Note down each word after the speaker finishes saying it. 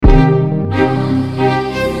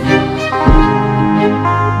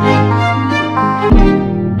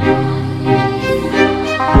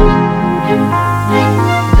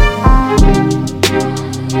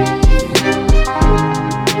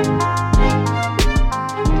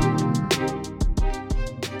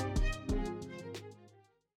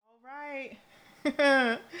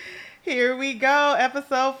we go.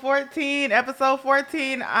 Episode 14. Episode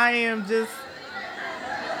 14. I am just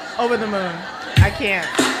over the moon. I can't.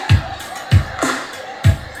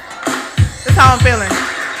 That's how I'm feeling.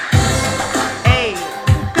 Hey.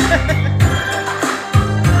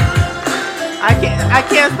 I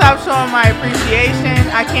can't stop showing my appreciation.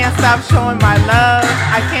 I can't stop showing my love.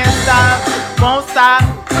 I can't stop. Won't stop.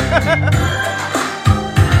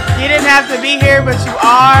 You didn't have to be here, but you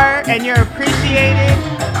are, and you're appreciated.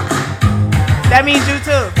 That means you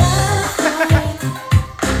too.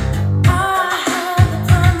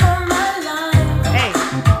 Hey,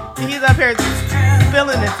 he's up here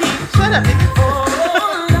spilling the tea. Shut up, nigga.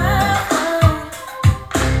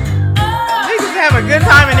 Niggas have a good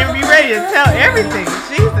time and then be ready to tell everything.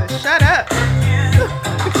 Jesus, shut up.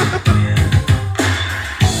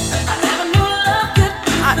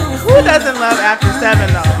 Who doesn't love After 7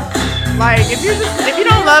 though? Like, if you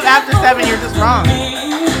don't love After 7, you're just wrong.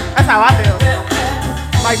 That's how I feel.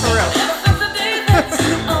 Like, for real.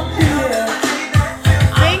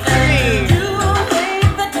 Thank me.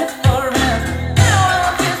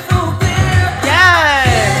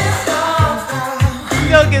 Yes.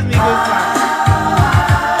 Still gives me goosebumps.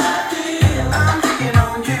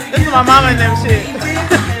 This is my mama and them shit.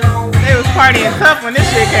 They was partying tough when this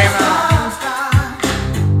shit came out.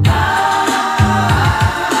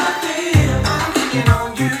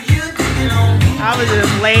 I was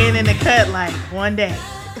just laying in the cut like, one day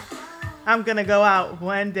I'm gonna go out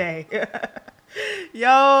one day.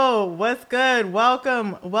 Yo, what's good?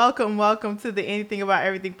 Welcome to the Anything About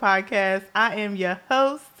Everything podcast. I am your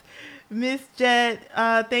host, Miss Jet.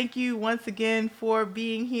 Thank you once again for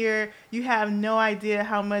being here. You have no idea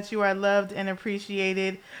how much you are loved and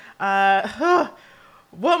appreciated.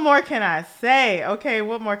 What more can I say? Okay,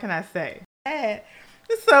 what more can I say?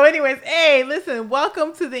 So anyways, hey, listen,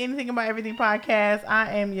 welcome to the Anything About Everything podcast.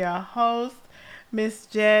 I am your host, Miss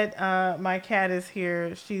Jet. My cat is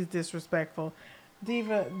here. She's disrespectful.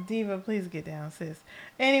 Diva, please get down, sis.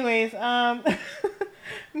 Anyways,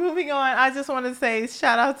 moving on, I just want to say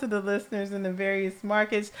shout out to the listeners in the various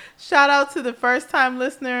markets. Shout out to the first time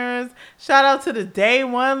listeners. Shout out to the day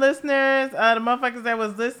one listeners. The motherfuckers that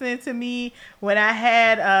was listening to me when I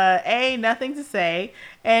had A, nothing to say,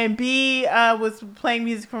 and B, was playing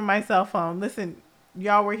music from my cell phone. Listen,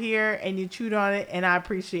 y'all were here and you chewed on it, and I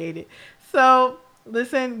appreciate it. So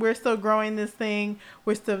listen, we're still growing this thing.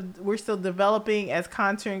 We're still developing as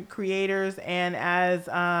content creators and as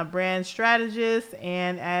brand strategists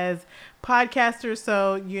and as podcasters.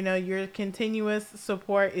 So, your continuous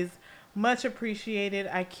support is much appreciated.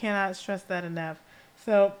 I cannot stress that enough.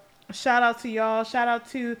 So shout out to y'all. Shout out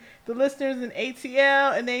to the listeners in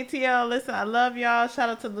ATL. Listen, I love y'all. Shout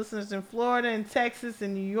out to the listeners in Florida and Texas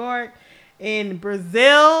and New York, in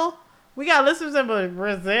Brazil. We got listeners in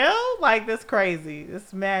Brazil? Like, that's crazy.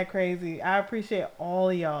 It's mad crazy. I appreciate all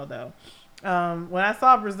of y'all, though. When I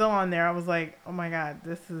saw Brazil on there, I was like, oh my God,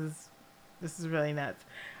 this is really nuts.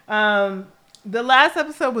 The last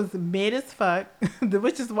episode was mid as fuck,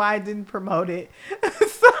 which is why I didn't promote it.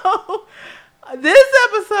 So this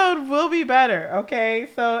episode will be better, okay?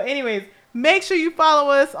 So anyways, make sure you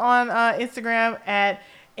follow us on Instagram at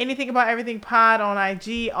Anything About Everything Pod on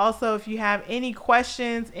IG. Also, if you have any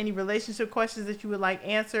questions, any relationship questions that you would like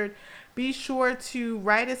answered, be sure to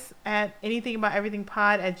write us at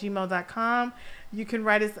anythingaboutEverythingPod@gmail.com. You can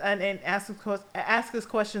write us and ask us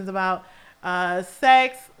questions about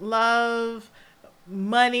sex, love,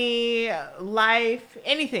 money, life,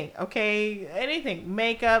 anything, okay? Anything,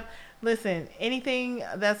 makeup. Listen, anything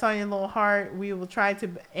that's on your little heart, we will try to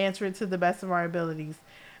answer it to the best of our abilities.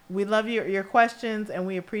 We love your questions and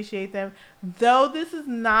we appreciate them. Though this is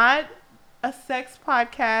not a sex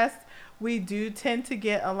podcast, we do tend to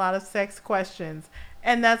get a lot of sex questions,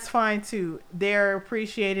 and that's fine too. They're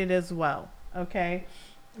appreciated as well. Okay.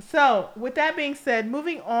 So with that being said,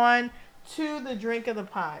 moving on to the drink of the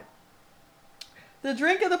pod. The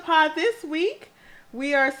drink of the pod this week,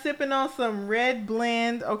 we are sipping on some red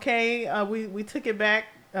blend. Okay. We took it back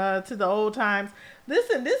to the old times.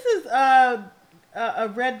 Listen, this is a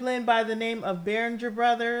red blend by the name of Beringer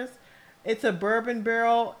Brothers. It's a bourbon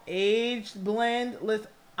barrel aged blend. Listen,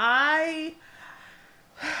 I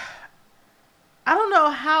I don't know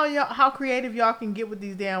how creative y'all can get with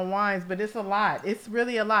these damn wines, but it's a lot. It's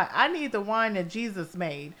really a lot. I need the wine that Jesus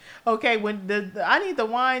made. Okay, I need the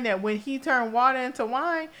wine that when he turned water into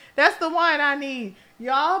wine, that's the wine I need.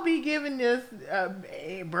 Y'all be giving this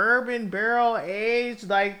bourbon barrel aged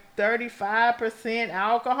like 35%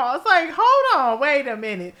 alcohol. It's like, hold on, wait a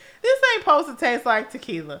minute. This ain't supposed to taste like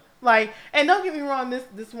tequila. Like, and don't get me wrong,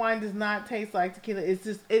 this wine does not taste like tequila. It's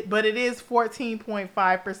just but it is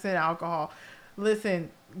 14.5% alcohol. Listen,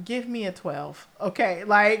 give me a 12. Okay,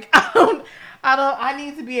 like I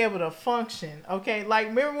need to be able to function. Okay, like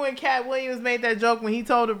remember when Cat Williams made that joke when he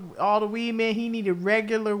told all the weed men he needed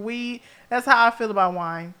regular weed? That's how I feel about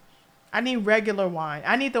wine. I need regular wine.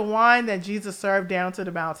 I need the wine that Jesus served down to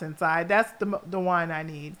the mountainside. That's the wine I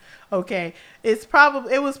need. Okay, it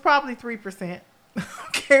was probably 3%.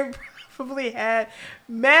 Okay, probably had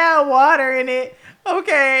mad water in it.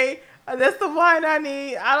 Okay. That's the wine I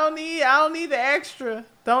need. I don't need the extra.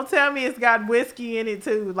 Don't tell me it's got whiskey in it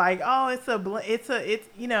too. Like, oh, it's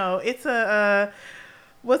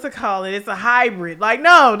what's it called? It's a hybrid. Like,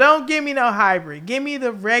 no, don't give me no hybrid. Give me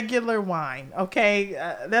the regular wine. Okay,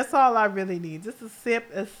 that's all I really need. Just a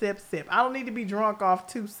sip. I don't need to be drunk off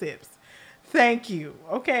 2 sips. Thank you.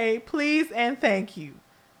 Okay, please and thank you,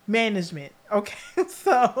 management. Okay,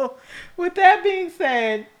 so with that being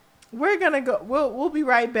said, we're gonna go. We'll be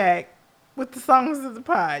right back with the songs of the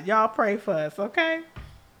pod. Y'all pray for us, okay?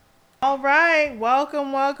 All right,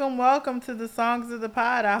 welcome to the songs of the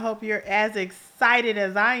pod. I hope you're as excited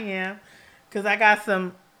as I am, cause I got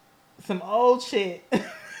some old shit.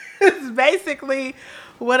 It's basically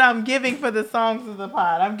what I'm giving for the songs of the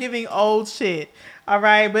pod. I'm giving old shit. All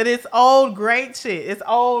right, but it's old great shit. It's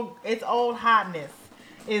old hotness.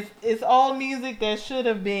 It's old music that should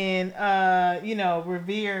have been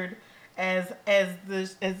revered as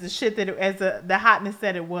the shit the hotness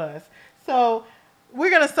that it was. So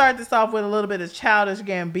we're gonna start this off with a little bit of Childish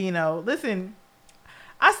Gambino. Listen,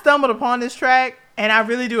 I stumbled upon this track and I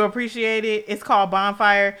really do appreciate it. It's called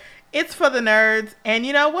Bonfire. It's for the nerds, and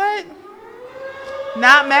you know what?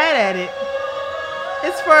 Not mad at it.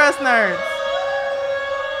 It's for us nerds.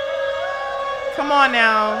 Come on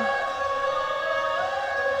now.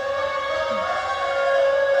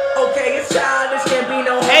 Okay, it's Childish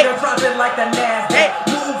Gambino, dropping like the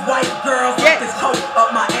NASDAQ. Move white girls, like this coat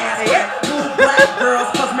up my ass. Move black girls,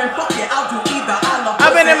 cause man, fuck it, I'll do either.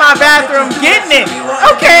 I've been in my bathroom getting it.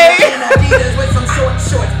 Okay. With some short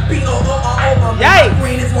shorts, B-O-O-R-O. Yikes.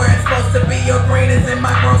 Green is where it's supposed to be. Your green is in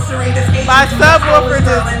my grocery. My subwoofer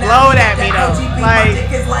just blowed at me though. Like,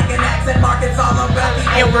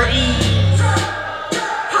 and we're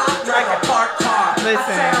like a parked car.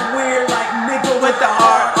 Listen. I sound weird like nigga with the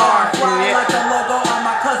RR. Fly like the logo on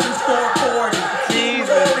my cousin's 440. Jesus.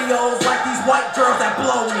 Oreos like these white girls that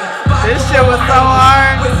blow me. This shit was so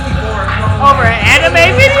hard. Over an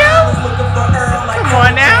anime video? Come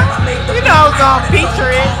on now. You know I was gonna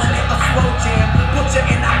feature it.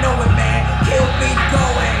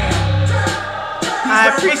 I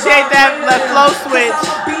appreciate that flow switch.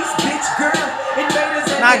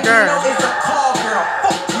 Not girl.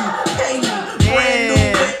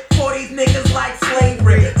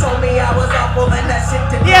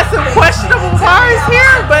 He had some questionable bars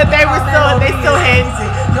here, but they still hit.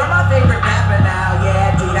 You're my favorite rapper now,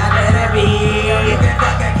 yeah, dude, I let it be. You can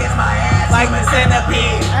fucking kiss my ass like the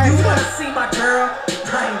centipede. You wanna see my girl?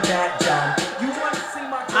 I ain't that dumb. You wanna see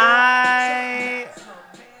my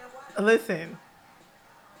girl? Listen.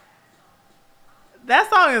 That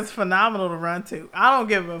song is phenomenal to run to. I don't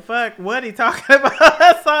give a fuck what he talking about.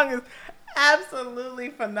 That song is absolutely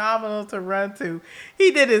phenomenal to run to.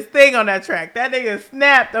 He did his thing on that track. That nigga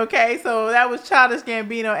snapped, okay? So that was Childish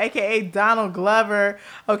Gambino, a.k.a. Donald Glover,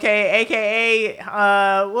 okay? A.k.a.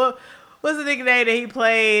 What's the nigga name that he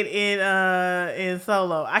played in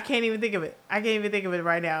Solo? I can't even think of it.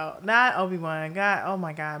 Right now. Not Obi-Wan. God, oh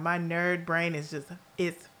my God. My nerd brain it's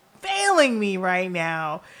failing me right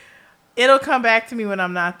now. It'll come back to me when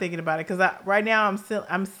I'm not thinking about it. Because right now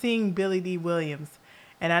I'm seeing Billy D. Williams.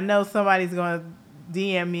 And I know somebody's going to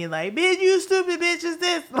DM me like, bitch, you stupid bitch, is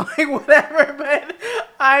this? Like, whatever. But,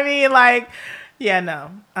 I mean, like, yeah,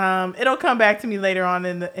 no. It'll come back to me later on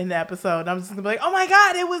in the episode. I'm just going to be like, oh, my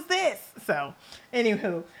God, it was this. So,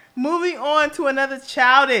 anywho, moving on to another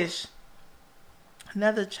childish.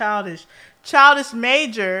 Childish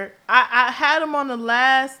Major. I had him on the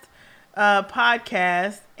last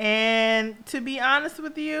podcast. And to be honest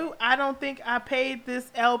with you, I don't think I paid this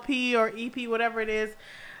LP or EP, whatever it is,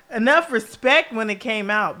 enough respect when it came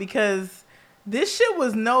out, because this shit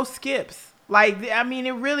was no skips. Like, I mean,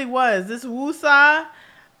 it really was. This Woosah,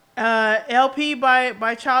 LP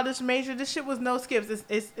by Childish Major. This shit was no skips.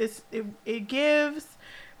 It gives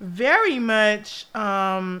very much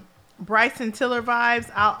Bryson Tiller vibes,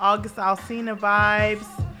 August Alsina vibes.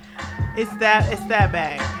 It's that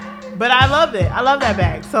bag. But I loved it. I love that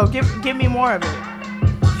bag. So give me more of it.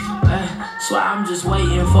 Swear I'm just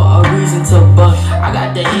waiting for a reason to buck. I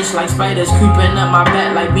got the itch like spiders creeping up my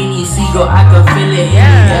back like Beanie Siegel. I can feel it in the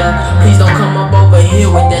air. Please don't come up over here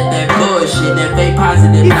with that bullshit, that fake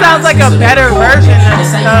positive. He sounds like a better version of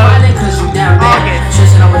August.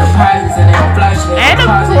 Stressing over the prizes and they don't flash it. And of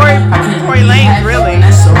Tory Lanez, really.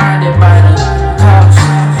 That's surrounded by the house.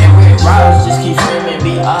 And Rick Ross just keep screaming,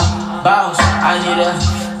 be a boss. I need a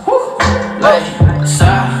like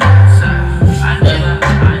side.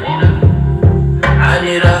 I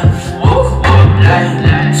need a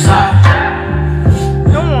like side.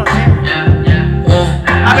 Come on,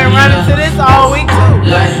 man. I've been running to this all week too.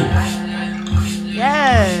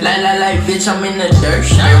 Yes. Like, bitch, I'm in the dirt.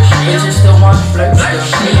 Bitches still want to flirt. I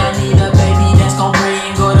need a baby that's gon' pray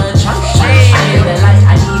and go to church. I need a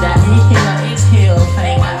exhale.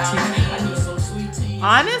 I need some sweet tea.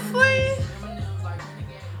 Honestly,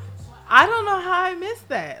 I don't know how I missed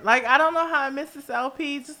that. Like, I don't know how I missed this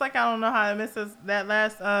LP. Just like I don't know how I missed that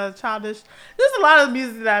last Childish. There's a lot of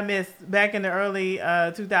music that I missed back in the early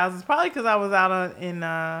 2000s. Probably because I was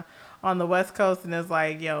out on the West Coast, and it's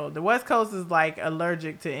like, yo, the West Coast is like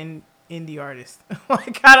allergic to indie artists.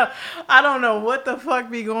 Like, I don't know what the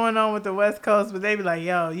fuck be going on with the West Coast, but they be like,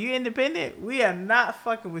 yo, you independent? We are not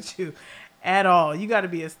fucking with you at all. You got to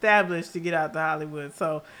be established to get out to Hollywood.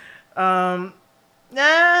 So, you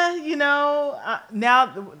know, now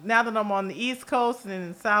that I'm on the East Coast and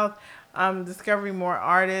in the South, I'm discovering more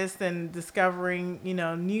artists and discovering, you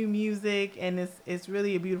know, new music, and it's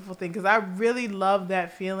really a beautiful thing because I really love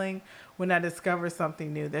that feeling when I discover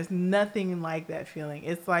something new. There's nothing like that feeling.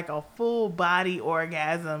 It's like a full body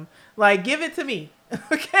orgasm. Like, give it to me.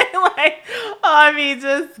 Okay? Like, I mean,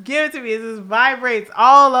 just give it to me. It just vibrates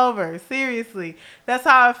all over. Seriously. That's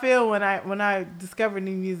how I feel when I discover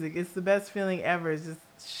new music. It's the best feeling ever. It just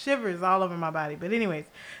shivers all over my body. But anyways,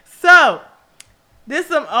 so this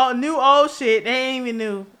some new old shit. They ain't even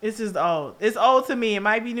new. It's just old. It's old to me. It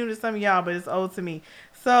might be new to some of y'all, but it's old to me.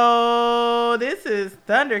 So this is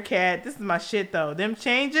Thundercat. This is my shit though. Them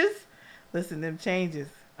changes. Listen, them changes.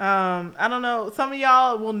 I don't know. Some of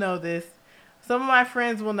y'all will know this. Some of my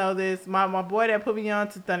friends will know this. My boy that put me on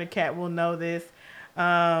to Thundercat will know this.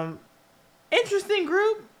 Interesting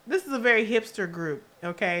group. This is a very hipster group.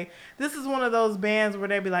 Okay, this is one of those bands where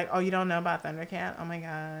they be like, "Oh, you don't know about Thundercat? Oh my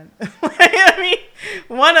god!" I mean,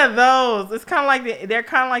 one of those. It's kind of like they're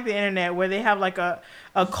kind of like the internet where they have like a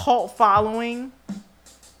cult following.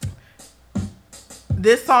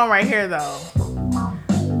 This song right here, though,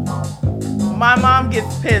 my mom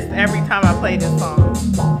gets pissed every time I play this song.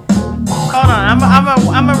 Hold on,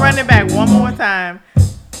 I'm gonna run it back one more time.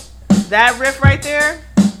 That riff right there.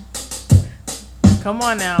 Come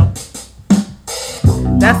on now.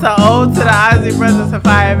 That's an ode to the Ozzy Brothers if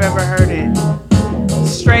I have ever heard it.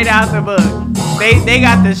 Straight out the book. They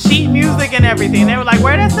got the sheet music and everything. They were like,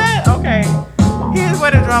 where that's at? Okay. Here's where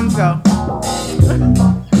the drums go.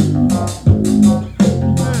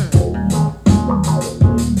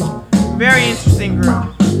 Very interesting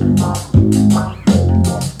group.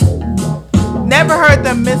 Never heard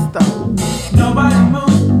them miss though. Nobody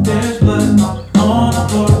moves, there's blood on the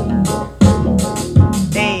floor.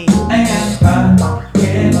 Hey. And I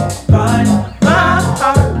can't find my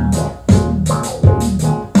heart.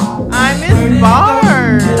 I miss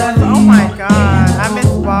bars. Oh my god. I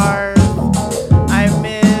miss bars. I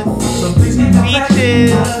miss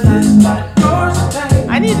beaches.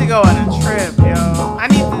 I need to go on a trip, yo. I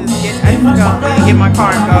need to get my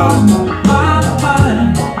car and go.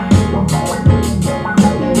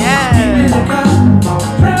 Yeah.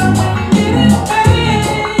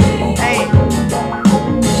 Hey.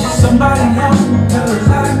 Somebody help, 'cause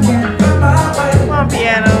I can't find my way. Come on,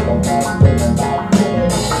 piano.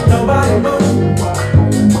 Nobody moves.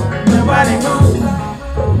 Nobody moves.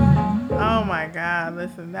 Oh my god,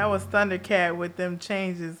 listen, that was Thundercat with them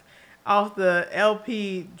changes off the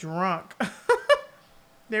LP Drunk.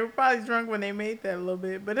 They were probably drunk when they made that a little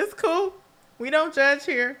bit, but it's cool. We don't judge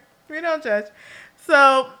here. We don't judge.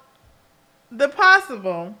 So, the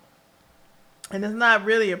possible, and it's not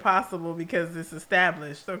really a possible because it's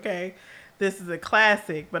established, okay? This is a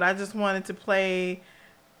classic, but I just wanted to play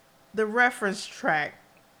the reference track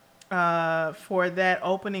for that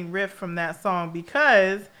opening riff from that song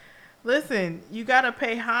because, listen, you gotta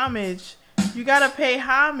pay homage. You gotta pay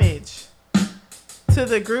homage to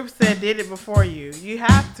the groups that did it before you. You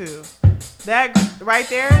have to. That right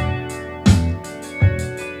there.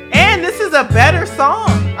 And this is a better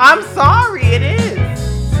song. I'm sorry, it is.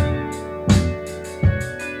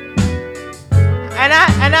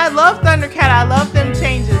 And I love Thundercat. I love them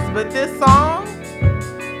changes, but this song,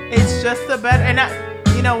 it's just a better. And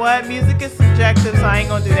you know what? Music is subjective, so I ain't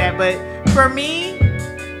gonna do that. But for me,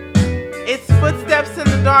 it's Footsteps in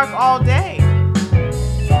the Dark all day.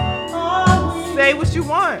 Say what you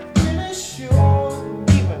want.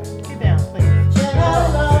 Eva, get down, please.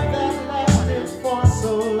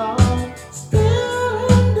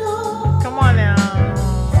 Come on now.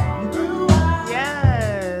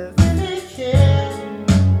 Yes.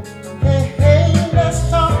 Let's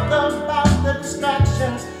talk about the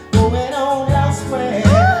distractions going on elsewhere.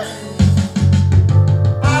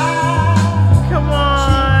 Come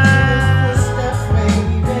on.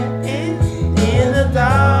 In the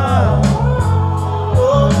dark.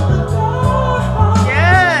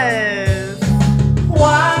 Yes.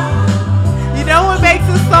 Why? You know what makes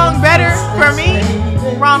this song better for me?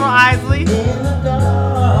 Ronald Isley.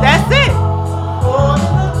 That's it.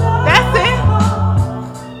 That's it.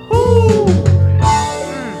 Woo.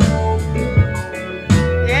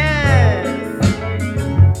 Yes.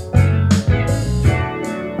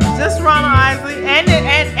 Just Ronald Isley. And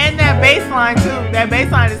that bass line too. That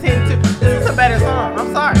bass line is hitting too. This is a better song.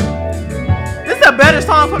 I'm sorry. This is a better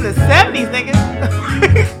song from the 70s, nigga.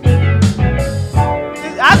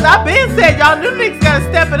 I've been said y'all new niggas gotta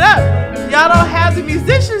step it up. Y'all don't have the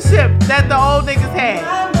musicianship that the old niggas had.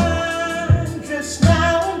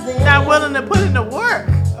 Not willing to put in the work,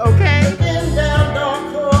 okay?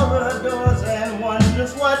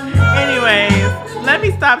 Anyways, let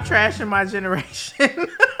me stop trashing my generation.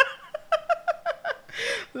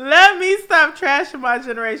 Let me stop trashing my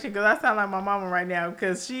generation, because I sound like my mama right now.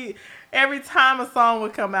 Because every time a song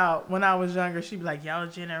would come out when I was younger, she'd be like, y'all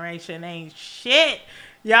generation ain't shit.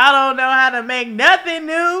 Y'all don't know how to make nothing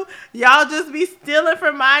new. Y'all just be stealing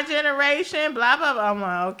from my generation. Blah, blah, blah. I'm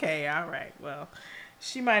like, okay, all right. Well,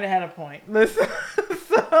 she might have had a point. Listen,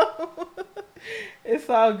 so it's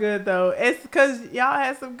all good, though. It's because y'all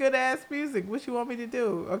had some good-ass music. What you want me to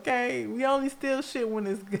do, okay? We only steal shit when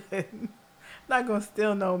it's good. I'm not going to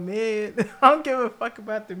steal no mid. I don't give a fuck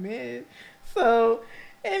about the mid. So,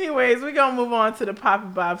 anyways, we're going to move on to the Pop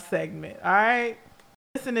and Bob segment, all right?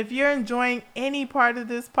 Listen, if you're enjoying any part of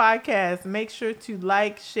this podcast, make sure to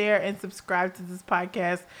like, share, and subscribe to this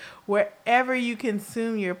podcast wherever you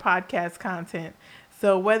consume your podcast content.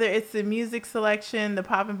 So whether it's the music selection, the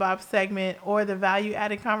Pop and Bob segment, or the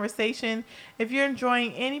value-added conversation, if you're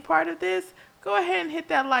enjoying any part of this, go ahead and hit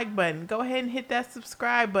that like button. Go ahead and hit that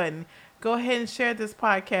subscribe button. Go ahead and share this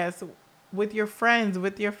podcast with your friends,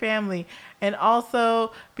 with your family, and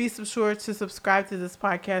also be sure to subscribe to this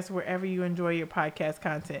podcast wherever you enjoy your podcast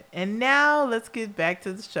content. And now let's get back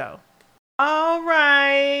to the show. All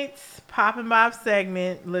right, Pop and Bob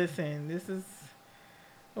segment. Listen, it's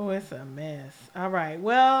a mess. All right,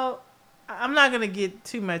 well, I'm not going to get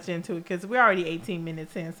too much into it because we're already 18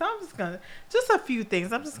 minutes in. So I'm just a few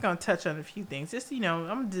things. I'm just going to touch on a few things. Just, I'm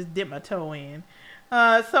going to just dip my toe in.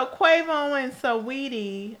 So Quavo and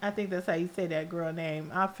Saweetie, I think that's how you say that girl name.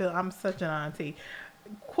 I'm such an auntie.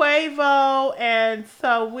 Quavo and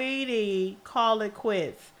Saweetie call it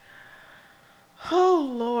quits. Oh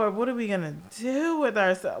Lord, what are we gonna do with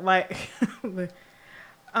ourselves? Like,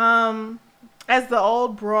 as the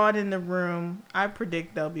old broad in the room, I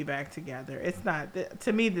predict they'll be back together. It's not,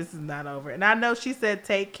 to me, this is not over. And I know she said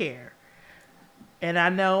take care. And I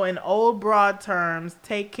know in old broad terms,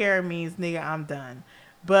 take care means, nigga, I'm done.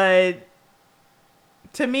 But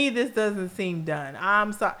to me, this doesn't seem done.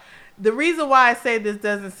 I'm sorry. The reason why I say this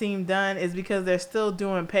doesn't seem done is because they're still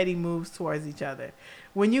doing petty moves towards each other.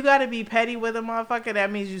 When you got to be petty with a motherfucker,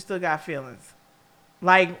 that means you still got feelings.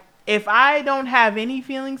 Like, if I don't have any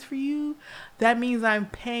feelings for you, that means I'm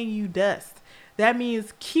paying you dust. That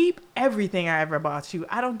means keep everything I ever bought you.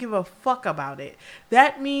 I don't give a fuck about it.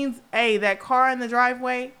 That means, hey, that car in the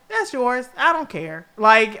driveway, that's yours. I don't care.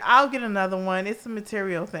 Like, I'll get another one. It's a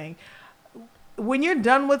material thing. When you're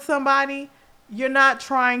done with somebody, you're not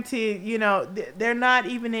trying to, they're not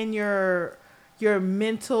even in your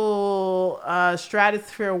mental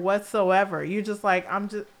stratosphere whatsoever. You're just like,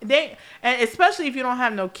 and especially if you don't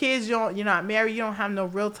have no kids, you're not married, you don't have no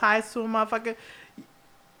real ties to a motherfucker.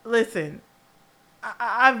 Listen,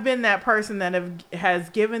 I've been that person that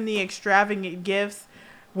has given the extravagant gifts.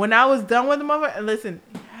 When I was done with the motherfucker, listen,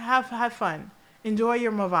 have fun. Enjoy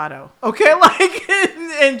your Movado. Okay? Like,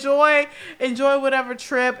 enjoy whatever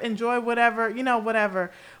trip, enjoy whatever,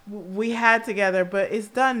 whatever we had together, but it's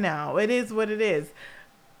done now. It is what it is.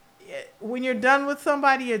 when you're done with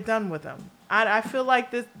somebody, you're done with them. I feel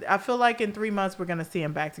like this. I feel like in 3 months we're gonna see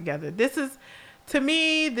them back together. To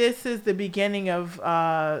me, this is the beginning of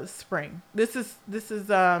spring. This is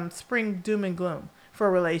spring doom and gloom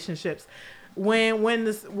for relationships. When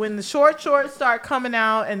the shorts start coming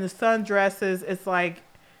out and the sundresses, it's like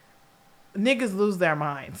niggas lose their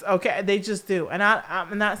minds. Okay, they just do. And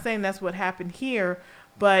I'm not saying that's what happened here,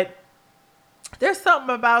 but there's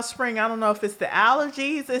something about spring. I don't know if it's the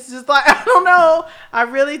allergies. It's just like, I don't know. I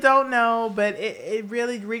really don't know. But it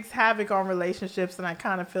really wreaks havoc on relationships. And I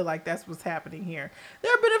kind of feel like that's what's happening here.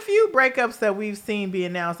 There have been a few breakups that we've seen be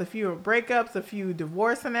announced. A few breakups, a few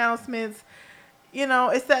divorce announcements. You know,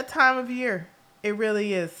 it's that time of year. It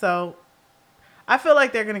really is. So I feel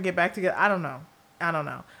like they're going to get back together. I don't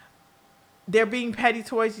know. They're being petty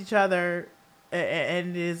towards each other.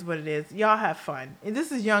 And it is what it is. Y'all have fun. And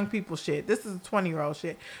this is young people shit. This is 20-year-old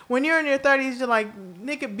shit. When you're in your 30s, you're like,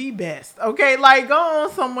 nigga, be best. Okay? Like, go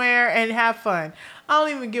on somewhere and have fun. I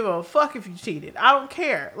don't even give a fuck if you cheated. I don't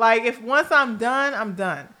care. Like, if once I'm done, I'm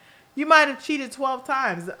done. You might have cheated 12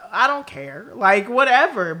 times. I don't care. Like,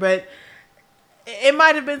 whatever. But it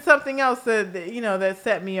might have been something else that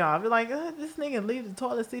set me off. Like, this nigga leave the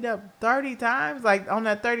toilet seat up 30 times. Like, on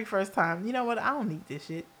that 31st time. You know what? I don't need this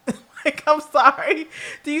shit. Like, I'm sorry.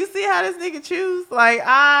 Do you see how this nigga chews? Like,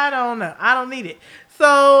 I don't know. I don't need it.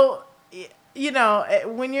 So, you know,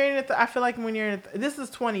 when you're in it, I feel like when you're in it, this is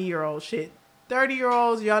 20-year-old shit.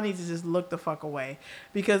 30-year-olds, y'all need to just look the fuck away.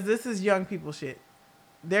 Because this is young people shit.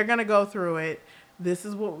 They're going to go through it. This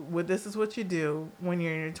is what you do when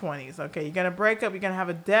you're in your 20s. Okay, you're going to break up. You're going to have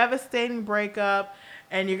a devastating breakup.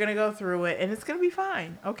 And you're going to go through it. And it's going to be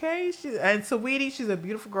fine. Okay? And Saweetie, she's a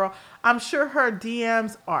beautiful girl. I'm sure her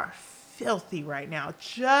DMs are filthy right now.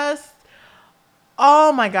 Just,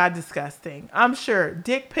 oh my God, disgusting. I'm sure.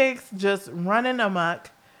 Dick pics just running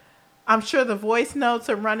amok. I'm sure the voice notes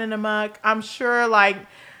are running amok. I'm sure, like,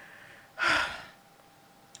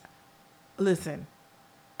 listen,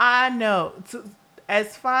 I know,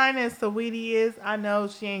 as fine as Saweetie is, I know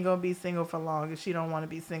she ain't going to be single for long if she don't want to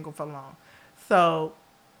be single for long. So,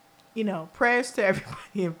 you know, prayers to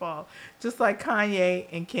everybody involved. Just like Kanye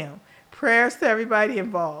and Kim. Prayers to everybody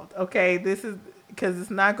involved. Okay, this is because it's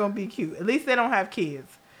not going to be cute. At least they don't have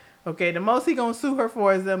kids. Okay, the most he going to sue her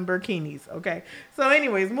for is them bikinis. Okay, so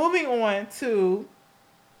anyways, moving on to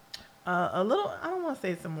a little, I don't want to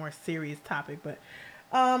say it's a more serious topic, but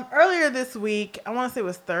earlier this week, I want to say it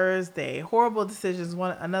was Thursday, Horrible Decisions,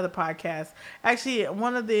 another podcast. Actually,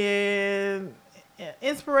 one of the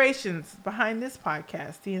inspirations behind this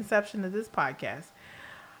podcast, the inception of this podcast,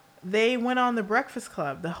 they went on The Breakfast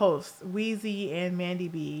Club, the hosts, Weezy and Mandy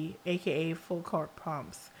B, aka Full Court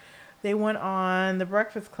Pumps. They went on The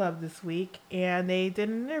Breakfast Club this week and they did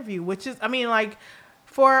an interview, which is, I mean, like,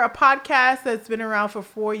 for a podcast that's been around for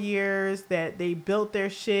 4 years, that they built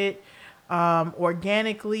their shit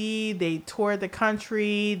organically, they toured the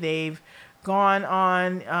country, they've gone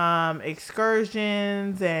on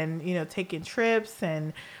excursions and, you know, taken trips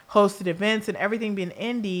and hosted events and everything being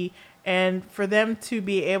indie. And for them to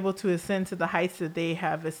be able to ascend to the heights that they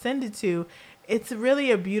have ascended to, it's really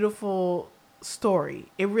a beautiful story.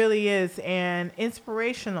 It really is, and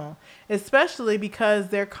inspirational, especially because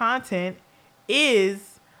their content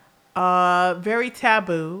is very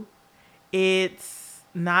taboo. It's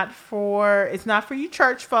not for you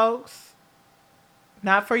church folks,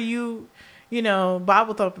 not for you, you know,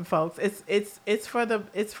 Bible thumping folks. It's for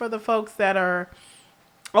the folks that are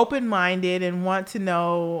open-minded and want to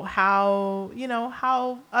know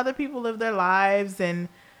how other people live their lives and,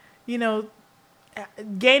 you know,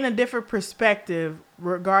 gain a different perspective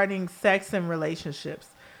regarding sex and relationships.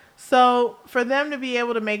 So for them to be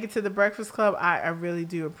able to make it to the Breakfast Club, I really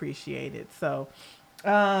do appreciate it. So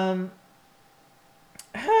I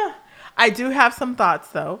do have some thoughts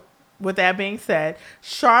though. With that being said,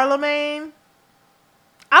 Charlemagne,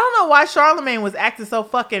 I don't know why Charlemagne was acting so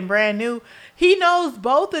fucking brand new. He knows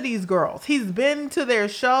both of these girls. He's been to their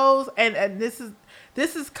shows, and this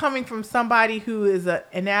is coming from somebody who is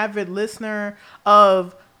an avid listener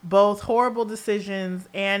of both Horrible Decisions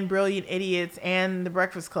and Brilliant Idiots and The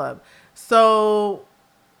Breakfast Club. So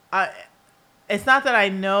it's not that I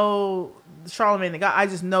know Charlemagne the God. I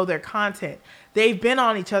just know their content. They've been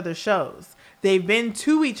on each other's shows. They've been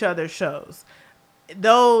to each other's shows.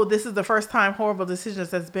 Though this is the first time Horrible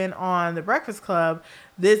Decisions has been on The Breakfast Club,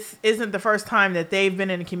 this isn't the first time that they've been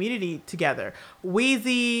in a community together.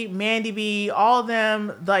 Weezy, Mandy B, all of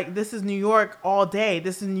them, like, this is New York all day.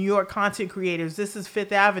 This is New York content creators. This is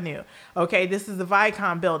Fifth Avenue. Okay, this is the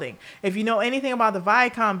Viacom building. If you know anything about the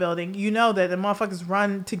Viacom building, you know that the motherfuckers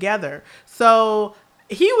run together. So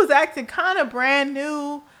he was acting kind of brand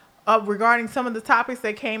new regarding some of the topics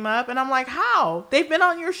that came up. And I'm like, how? They've been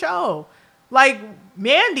on your show. Like,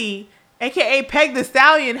 Mandy, aka Peg the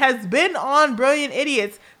Stallion, has been on Brilliant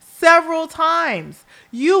Idiots several times.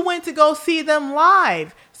 You went to go see them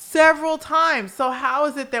live several times. So how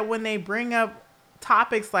is it that when they bring up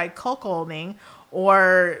topics like cuckolding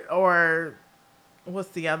or what's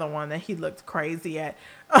the other one that he looked crazy at?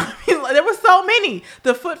 There were so many.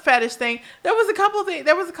 The foot fetish thing. There was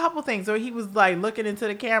a couple things where he was like looking into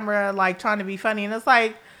the camera, like trying to be funny, and it's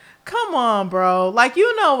like, come on, bro. Like,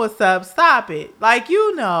 you know what's up. Stop it. Like,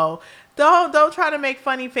 you know. Don't try to make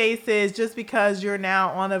funny faces just because you're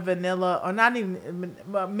now on a vanilla or not even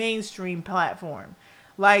a mainstream platform.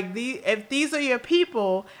 Like, if these are your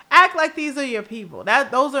people, act like these are your people.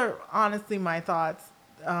 Those are honestly my thoughts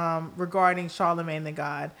regarding Charlemagne the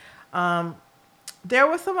God. There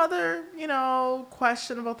was some other,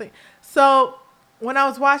 questionable thing. So when I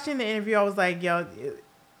was watching the interview, I was like, yo,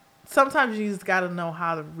 sometimes you just got to know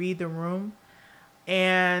how to read the room.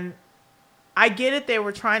 And I get it. They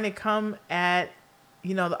were trying to come at,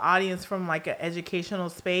 the audience from like an educational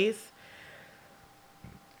space.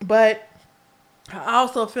 But I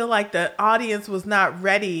also feel like the audience was not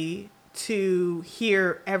ready to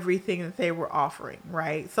hear everything that they were offering,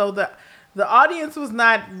 right? So the audience was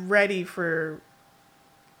not ready for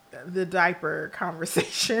the diaper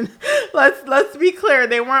conversation. Let's be clear.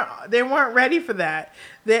 They weren't ready for that.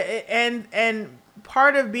 And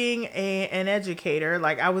part of being an educator,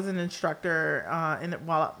 like I was an instructor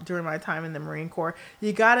during my time in the Marine Corps,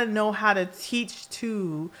 you got to know how to teach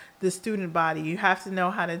to the student body. You have to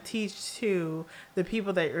know how to teach to the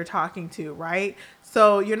people that you're talking to, right?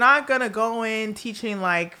 So you're not going to go in teaching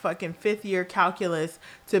like fucking 5th year calculus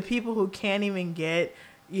to people who can't even get,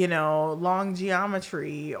 long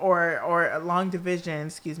geometry or long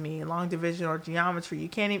division or geometry. You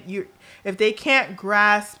can't even, if they can't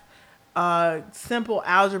grasp simple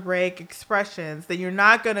algebraic expressions, then you're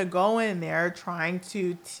not going to go in there trying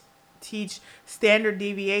to teach standard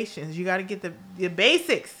deviations. You got to get the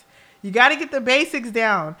basics. You got to get the basics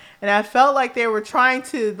down. And I felt like they were trying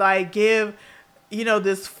to like give,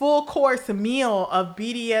 this full course meal of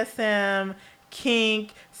BDSM,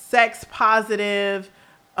 kink, sex positive,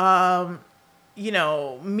 food, for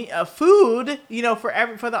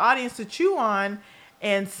the audience to chew on.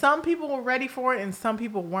 And some people were ready for it and some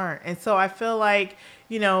people weren't. And so I feel like,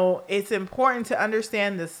 it's important to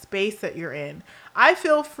understand the space that you're in. I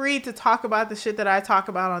feel free to talk about the shit that I talk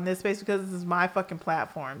about on this space because this is my fucking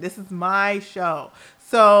platform. This is my show.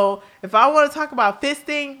 So if I want to talk about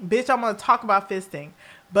fisting, bitch, I'm going to talk about fisting.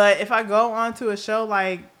 But if I go onto a show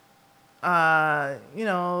like, The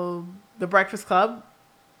Breakfast Club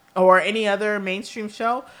or any other mainstream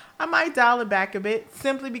show, I might dial it back a bit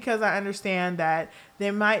simply because I understand that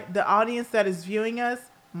the audience that is viewing us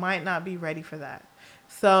might not be ready for that.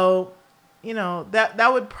 So, that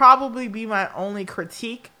would probably be my only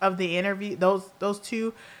critique of the interview. Those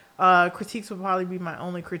two critiques would probably be my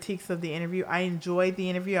only critiques of the interview. I enjoyed the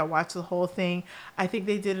interview. I watched the whole thing. I think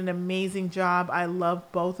they did an amazing job. I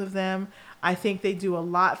love both of them. I think they do a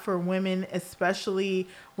lot for women, especially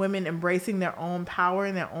women embracing their own power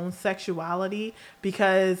and their own sexuality,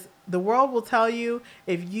 because the world will tell you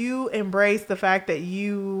if you embrace the fact that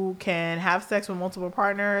you can have sex with multiple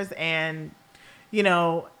partners and,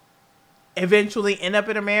 eventually end up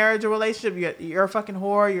in a marriage or relationship, you're a fucking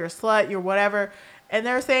whore, you're a slut, you're whatever. And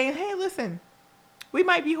they're saying, hey, listen, we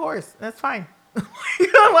might be whores. That's fine.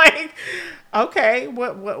 Like, okay,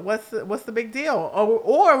 what's the big deal?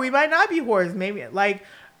 Or we might not be whores, maybe. Like,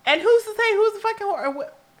 and who's to say who's the fucking whore?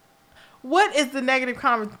 What is the negative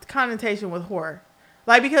connotation with whore?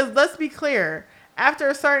 Like, because let's be clear, after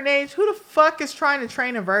a certain age, who the fuck is trying to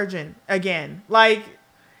train a virgin again? Like,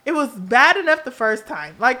 it was bad enough the first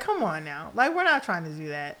time. Like, come on now. Like, we're not trying to do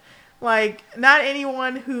that. Like, not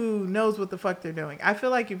anyone who knows what the fuck they're doing. I feel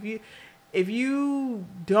like if you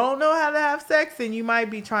don't know how to have sex, then you might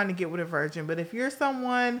be trying to get with a virgin. But if you're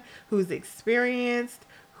someone who's experienced,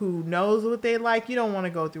 who knows what they like, you don't want to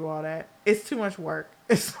go through all that. It's too much work.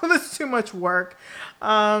 It's too much work.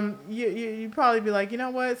 You'd probably be like, you know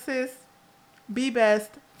what, sis? Be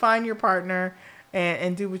best. Find your partner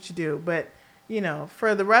and do what you do. But,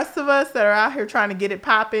 for the rest of us that are out here trying to get it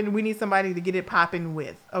popping, we need somebody to get it popping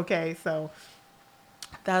with. Okay, so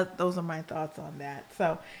those are my thoughts on that.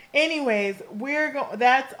 So anyways,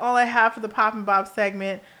 that's all I have for the Pop and Bob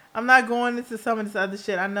segment. I'm not going into some of this other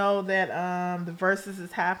shit. I know that the Versus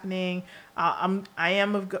is happening. I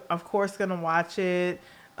am of course gonna watch it.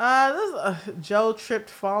 Joe tripped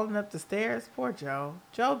falling up the stairs. Poor Joe.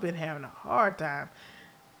 Joe been having a hard time.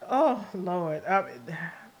 Oh Lord.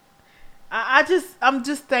 I'm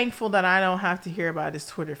just thankful that I don't have to hear about his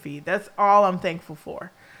Twitter feed. That's all I'm thankful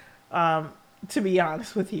for. To be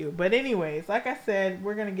honest with you. But anyways, like I said,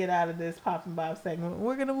 we're gonna get out of this Pop and Bob segment.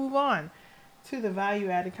 We're gonna move on to the value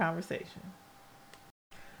added conversation.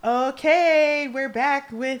 Okay, we're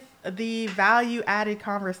back with the value added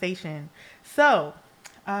conversation. So,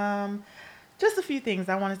 just a few things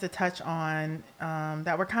I wanted to touch on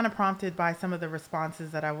that were kind of prompted by some of the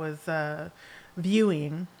responses that I was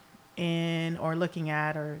viewing in or looking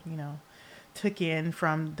at or, took in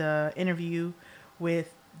from the interview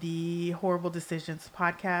with the Horrible Decisions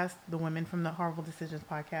podcast, the women from the Horrible Decisions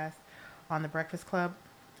podcast on the Breakfast Club.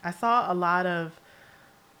 I saw a lot of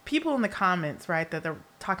people in the comments, right, that they're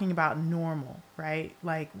talking about normal, right?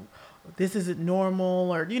 Like, this isn't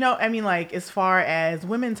normal, or, like, as far as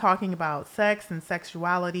women talking about sex and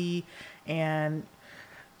sexuality and,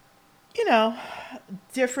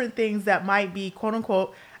 different things that might be, quote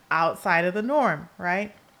unquote, outside of the norm,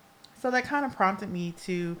 right? So that kind of prompted me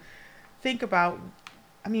to think about,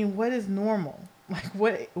 what is normal? Like,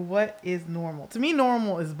 what is normal? To me,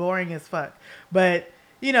 normal is boring as fuck. But,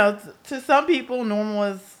 to some people,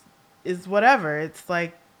 normal is whatever. It's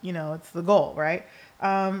like, it's the goal, right?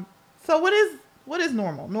 So what is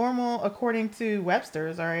normal? Normal, according to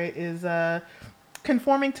Webster's, all right, is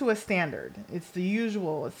conforming to a standard. It's the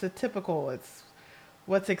usual. It's the typical. It's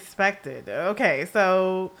what's expected. Okay,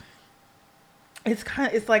 so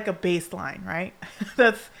it's like a baseline, right?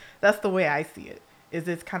 That's the way I see it.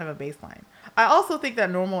 It's kind of a baseline. I also think that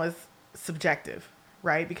normal is subjective,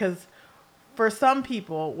 right? Because for some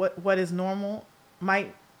people, what is normal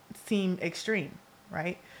might seem extreme,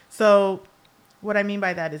 right? So what I mean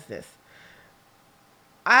by that is this.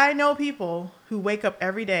 I know people who wake up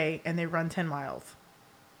every day and they run 10 miles.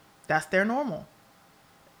 That's their normal.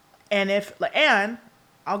 And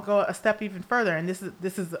I'll go a step even further, and this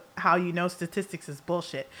is how statistics is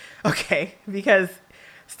bullshit. Okay? Because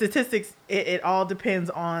statistics, it all depends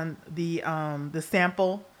on the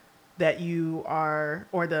sample that you are,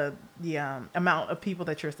 or the amount of people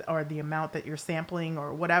that you're, or the amount that you're sampling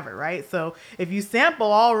or whatever, right? So if you sample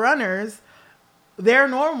all runners, their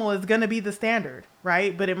normal is going to be the standard,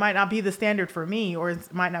 right? But it might not be the standard for me, or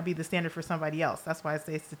it might not be the standard for somebody else. That's why I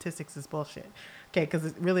say statistics is bullshit. Okay, because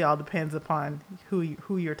it really all depends upon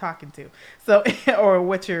who you're talking to. So, or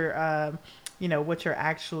what you're, what you're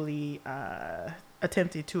actually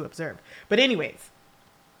attempting to observe. But anyways,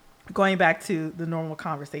 going back to the normal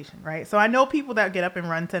conversation, right? So I know people that get up and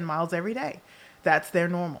run 10 miles every day. That's their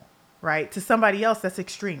normal, right? To somebody else, that's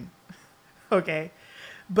extreme. Okay.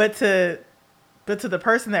 But to the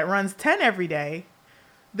person that runs 10 every day,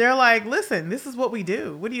 they're like, listen, this is what we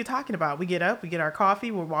do. What are you talking about? We get up, we get our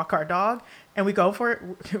coffee, we walk our dog, and we go for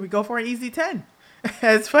it. We go for an easy 10.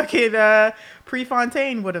 As fucking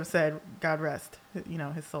Prefontaine would have said, God rest,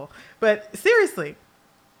 his soul. But seriously,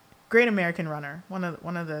 great American runner. One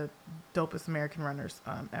of the dopest American runners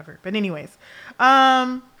ever. But anyways,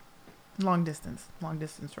 long distance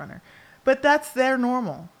runner. But that's their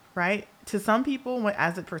normal, right? To some people,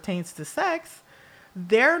 as it pertains to sex,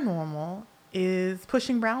 their normal is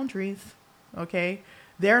pushing boundaries, okay?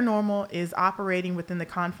 Their normal is operating within the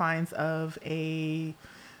confines of a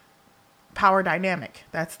power dynamic.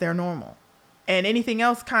 That's their normal. And anything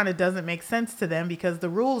else kind of doesn't make sense to them because the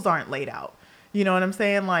rules aren't laid out. You know what I'm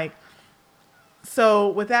saying? Like, so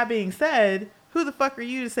with that being said, who the fuck are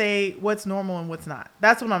you to say what's normal and what's not?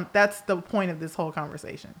 That's the point of this whole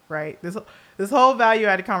conversation, right? This whole value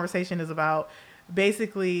added conversation is about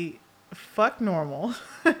basically fuck normal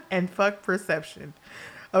and fuck perception.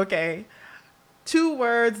 Okay. Two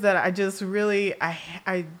words that I just really,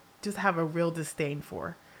 I just have a real disdain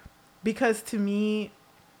for, because to me,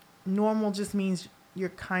 normal just means you're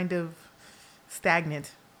kind of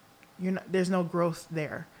stagnant. There's no growth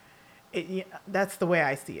there. That's the way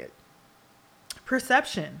I see it.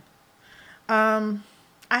 Perception. I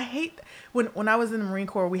hate when I was in the Marine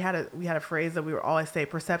Corps, we had a phrase that we would always say,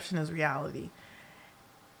 perception is reality.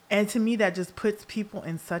 And to me, that just puts people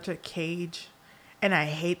in such a cage. And I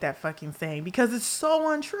hate that fucking saying because it's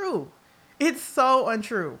so untrue. It's so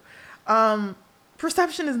untrue.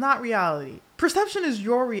 Perception is not reality. Perception is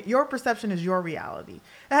your perception is your reality.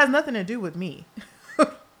 It has nothing to do with me.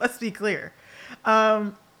 Let's be clear.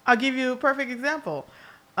 I'll give you a perfect example.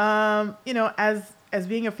 As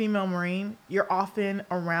being a female Marine, you're often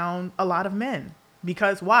around a lot of men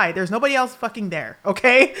because why? There's nobody else fucking there.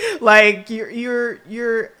 Okay. Like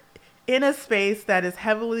you're in a space that is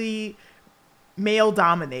heavily male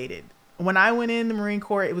dominated. When I went in the Marine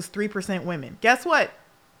Corps, it was 3% women. Guess what?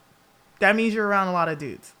 That means you're around a lot of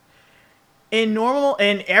dudes.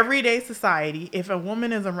 in everyday society, if a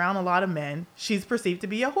woman is around a lot of men, she's perceived to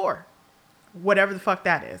be a whore. Whatever the fuck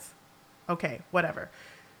that is. Okay, whatever.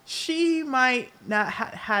 She might not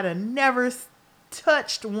had never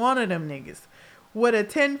touched one of them niggas with a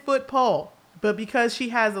 10-foot pole. But because she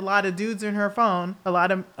has a lot of dudes in her phone, a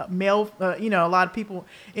lot of male, a lot of people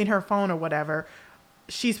in her phone or whatever,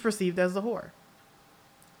 she's perceived as a whore.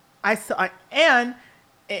 And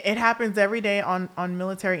it happens every day on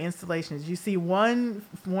military installations. You see one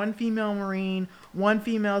female Marine, one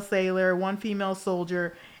female sailor, one female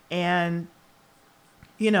soldier, and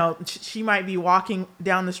she might be walking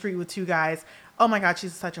down the street with two guys. Oh my God,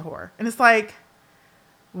 she's such a whore. And it's like,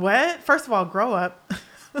 what? First of all, grow up.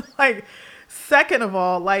 Like, second of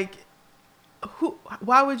all, like,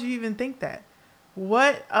 why would you even think that?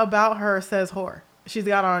 What about her says whore? She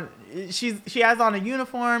has on a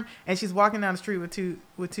uniform and she's walking down the street with two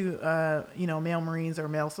male Marines or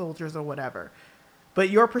male soldiers or whatever.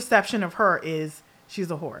 But your perception of her is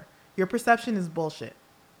she's a whore. Your perception is bullshit.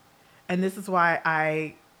 And this is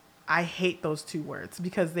why I hate those two words,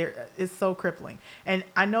 because it's so crippling. And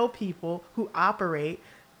I know people who operate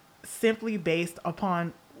simply based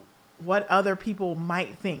upon what other people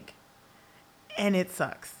might think. And it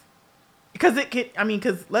sucks. Because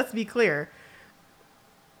because let's be clear,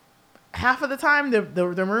 half of the time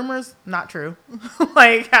the rumors not true.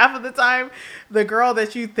 Like, half of the time the girl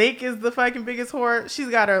that you think is the fucking biggest whore, she's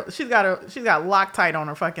got Loctite on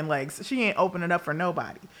her fucking legs. She ain't opening up for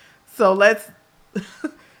nobody. So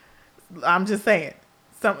I'm just saying,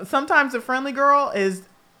 sometimes a friendly girl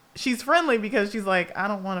she's friendly because she's like, I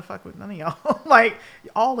don't want to fuck with none of y'all. Like,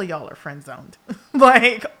 all of y'all are friend zoned.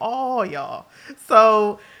 Like, all y'all.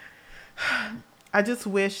 So I just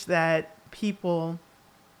wish that people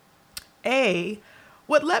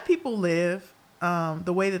would let people live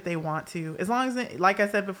the way that they want to. As long as, like I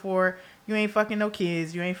said before, you ain't fucking no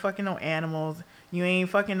kids, you ain't fucking no animals, you ain't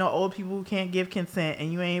fucking no old people who can't give consent,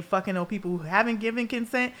 and you ain't fucking no people who haven't given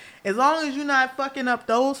consent. As long as you're not fucking up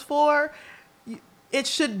those four, it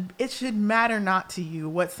should matter not to you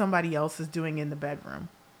what somebody else is doing in the bedroom.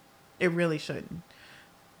 It really shouldn't.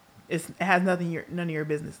 It has none of your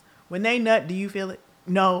business. When they nut, do you feel it?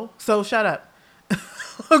 No. So shut up.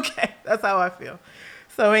 Okay, that's how I feel.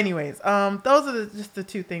 So anyways, those are just the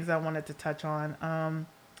two things I wanted to touch on.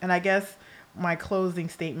 And I guess my closing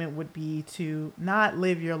statement would be to not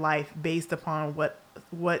live your life based upon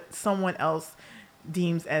what someone else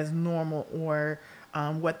deems as normal, or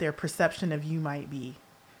what their perception of you might be.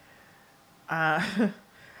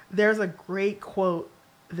 There's a great quote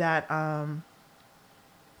that I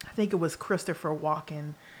think it was Christopher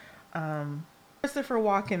Walken. Christopher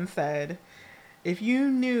Walken said, "If you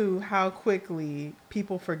knew how quickly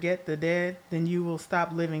people forget the dead, then you will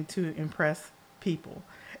stop living to impress people."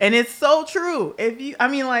 And it's so true.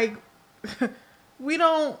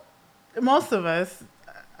 Most of us,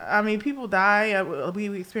 people die.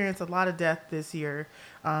 We experienced a lot of death this year,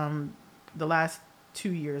 the last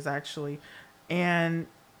 2 years actually. And,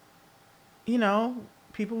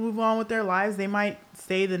 people move on with their lives. They might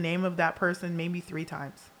say the name of that person maybe 3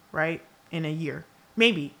 times, right? In a year,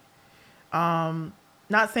 maybe.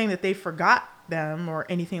 Not saying that they forgot them or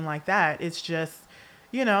anything like that. It's just,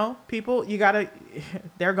 people,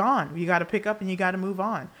 they're gone. You got to pick up and you got to move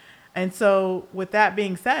on. And so with that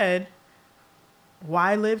being said,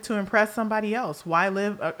 why live to impress somebody else? Why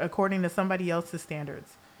live according to somebody else's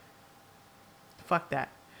standards? Fuck that.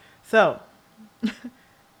 So,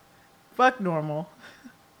 fuck normal.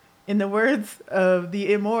 In the words of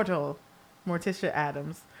the immortal Morticia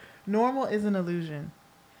Adams, normal is an illusion,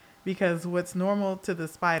 because what's normal to the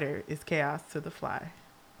spider is chaos to the fly.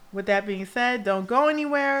 With that being said, don't go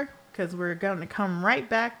anywhere, because we're going to come right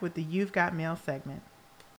back with the You've Got Mail segment.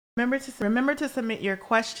 Remember to submit your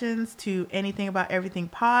questions to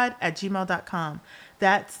anythingabouteverythingpod@gmail.com.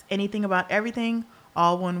 That's anythingabouteverything,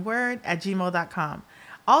 all one word, @gmail.com.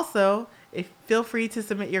 Also, feel free to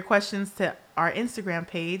submit your questions to our Instagram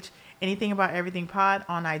page, Anything About Everything Pod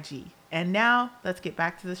on IG. And now, let's get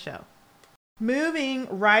back to the show.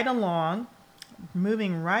 Moving right along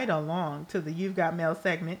to the You've Got Mail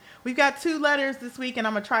segment. We've got 2 letters this week, and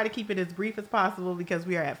I'm going to try to keep it as brief as possible because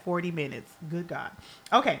we are at 40 minutes. Good God.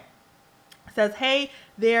 Okay. It says, "Hey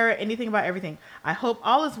there, Anything About Everything. I hope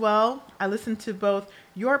all is well. I listen to both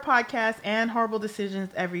your podcast and Horrible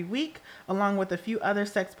Decisions every week, along with a few other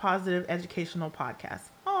sex-positive educational podcasts."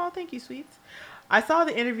 Oh, thank you, sweets. "I saw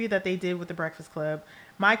the interview that they did with the Breakfast Club.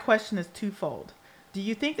 My question is twofold. Do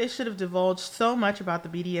you think they should have divulged so much about the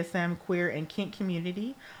BDSM, queer, and kink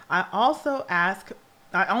community? I also ask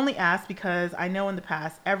I only ask because I know in the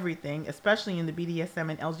past everything, especially in the BDSM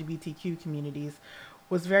and LGBTQ communities,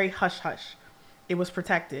 was very hush-hush. It was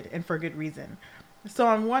protected, and for good reason. So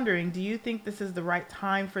I'm wondering, do you think this is the right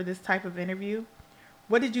time for this type of interview?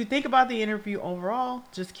 What did you think about the interview overall?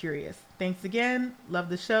 Just curious. Thanks again. Love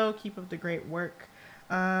the show. Keep up the great work.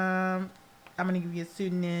 I'm going to give you a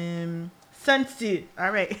pseudonym. Sun Tzu.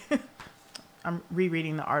 All right. I'm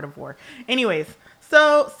rereading The Art of War. Anyways,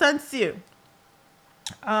 so Sun Tzu.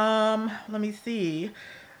 Let me see.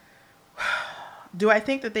 Do I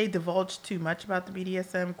think that they divulge too much about the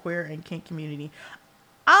BDSM, queer, and kink community?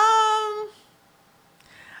 I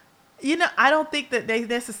don't think that they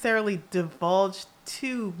necessarily divulge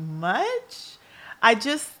too much. I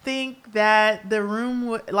just think that the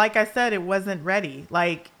room, like I said, it wasn't ready.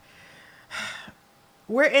 Like,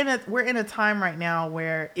 we're in a time right now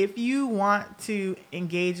where if you want to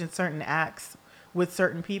engage in certain acts with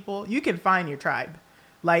certain people, you can find your tribe.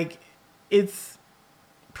 Like, it's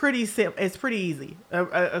pretty simple. It's pretty easy.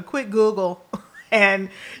 A quick Google and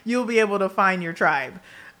you'll be able to find your tribe.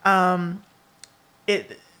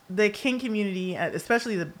 The kink community,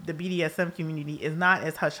 especially the BDSM community, is not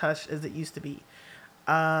as hush-hush as it used to be.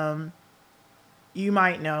 You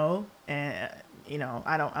might know, and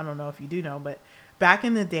I don't know if you do know, but back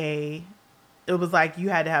in the day, it was like you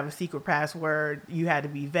had to have a secret password. You had to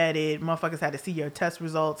be vetted. Motherfuckers had to see your test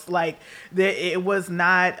results. Like, it was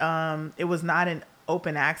not an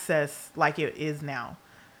open access like it is now.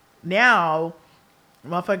 Now,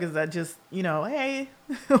 motherfuckers are just, hey,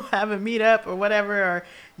 have a meetup or whatever, or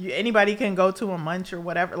anybody can go to a munch or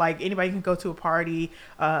whatever. Like, anybody can go to a party,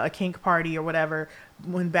 a kink party or whatever.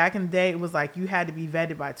 When back in the day, it was like you had to be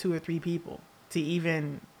vetted by 2 or 3 people to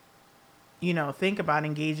even, think about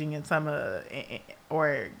engaging in some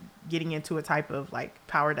or getting into a type of like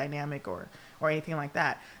power dynamic or anything like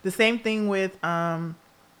that. The same thing with the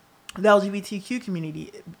LGBTQ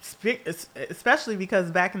community, especially because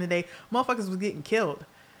back in the day, motherfuckers was getting killed.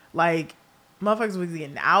 Like, motherfuckers was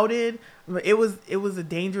getting outed. It was a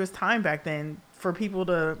dangerous time back then for people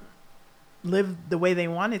to live the way they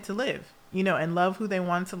wanted to live, and love who they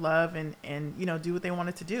wanted to love and do what they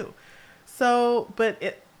wanted to do. So,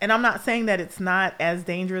 and I'm not saying that it's not as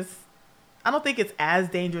dangerous. I don't think it's as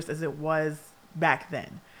dangerous as it was back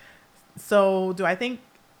then. So do I think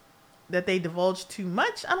that they divulge too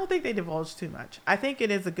much? I don't think they divulge too much. I think it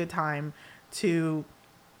is a good time to,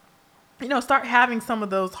 start having some of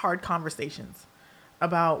those hard conversations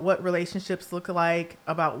about what relationships look like,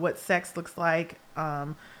 about what sex looks like,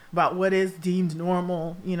 about what is deemed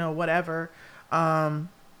normal, whatever. I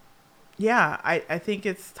think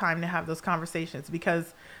it's time to have those conversations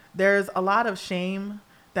because there's a lot of shame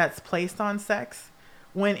that's placed on sex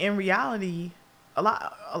when in reality, a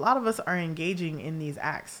lot of us are engaging in these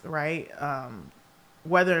acts, right?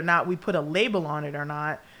 Whether or not we put a label on it or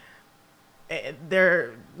not,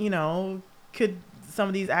 some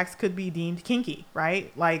of these acts could be deemed kinky,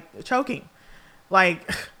 right? Like choking.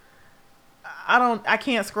 Like, I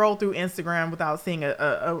can't scroll through Instagram without seeing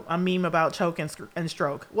a meme about choke and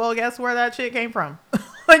stroke. Well, guess where that shit came from?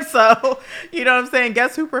 Like, so, you know what I'm saying?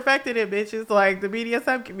 Guess who perfected it, bitches? Like, the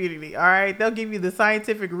BDSM community, all right? They'll give you the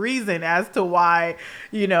scientific reason as to why,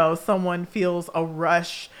 someone feels a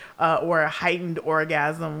rush or a heightened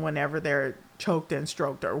orgasm whenever they're choked and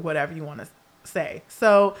stroked or whatever you want to say.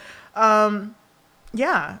 So, I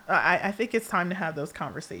think it's time to have those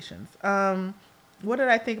conversations. What did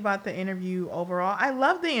I think about the interview overall? I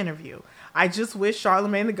love the interview. I just wish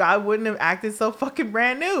Charlamagne the God wouldn't have acted so fucking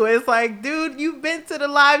brand new. It's like, dude, you've been to the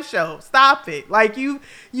live show. Stop it. Like,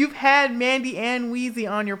 you've had Mandy and Weezy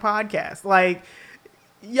on your podcast. Like,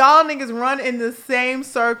 y'all niggas run in the same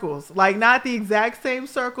circles. Like, not the exact same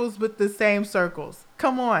circles, but the same circles.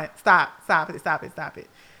 Come on. Stop it.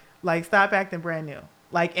 Like, stop acting brand new.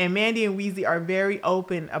 Like, and Mandy and Weezy are very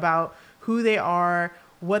open about who they are,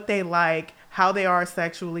 what they like, how they are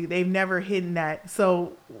sexually. They've never hidden that.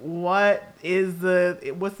 So what's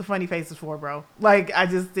the funny faces for, bro? Like,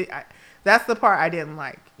 that's the part I didn't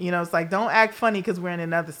like. It's like, don't act funny because we're in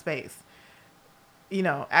another space.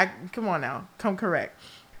 Come on now. Come correct.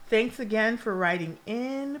 Thanks again for writing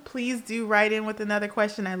in. Please do write in with another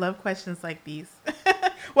question. I love questions like these.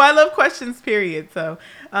 Well, I love questions, period. So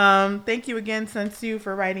thank you again, Sun Tzu,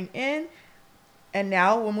 for writing in. And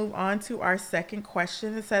now we'll move on to our second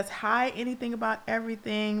question. It says, hi, anything about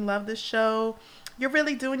everything. Love the show. You're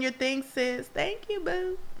really doing your thing, sis. Thank you,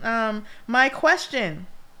 boo. My question,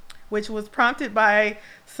 which was prompted by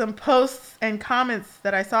some posts and comments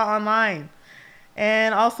that I saw online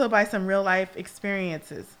and also by some real life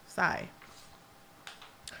experiences. Sigh.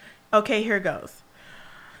 Okay, here goes.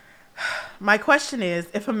 my question is,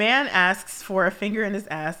 if a man asks for a finger in his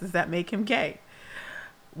ass, does that make him gay?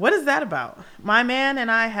 What is that about? My man and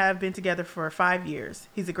I have been together for 5 years.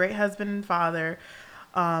 He's a great husband and father.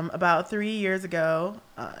 About 3 years ago,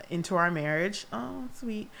 into our marriage, oh,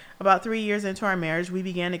 sweet. About 3 years into our marriage, we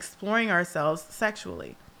began exploring ourselves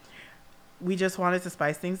sexually. We just wanted to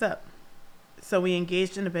spice things up. So we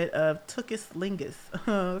engaged in a bit of tuchus lingus.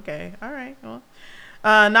 Okay, all right. Well,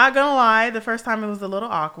 not gonna lie, the first time it was a little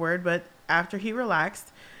awkward, but after he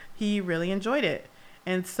relaxed, he really enjoyed it.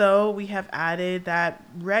 And so we have added that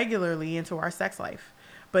regularly into our sex life.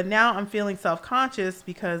 But now I'm feeling self-conscious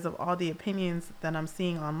because of all the opinions that I'm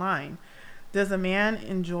seeing online. Does a man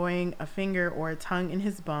enjoying a finger or a tongue in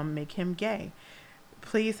his bum make him gay?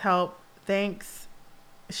 Please help. Thanks.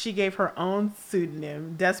 She gave her own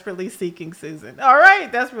pseudonym, Desperately Seeking Susan. All right,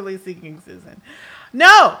 Desperately Seeking Susan.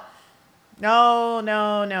 No,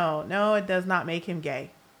 it does not make him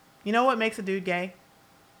gay. You know what makes a dude gay?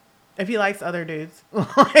 If he likes other dudes.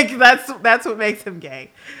 Like that's what makes him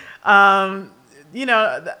gay. You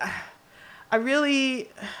know, I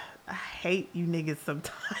hate you niggas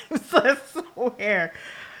sometimes. I swear.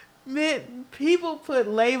 Man, people put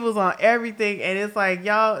labels on everything, and it's like,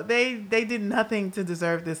 y'all, they did nothing to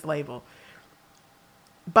deserve this label.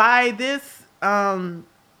 By this, by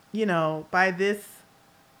this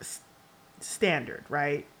standard,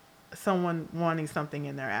 right? Someone wanting something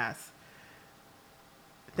in their ass.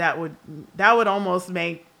 That would almost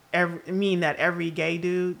mean that every gay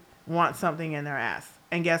dude wants something in their ass.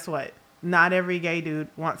 And guess what? Not every gay dude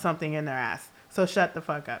wants something in their ass. So shut the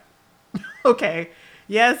fuck up. Okay.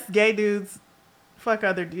 Yes, gay dudes fuck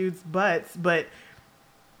other dudes' butts, but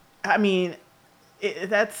I mean,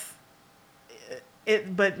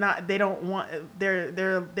 but not, they don't want,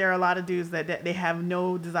 there are a lot of dudes that they have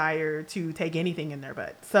no desire to take anything in their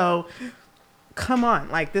butt. So come on,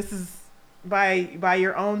 like this is by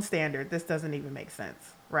your own standard, this doesn't even make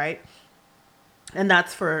sense, right? And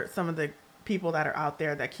that's for some of the people that are out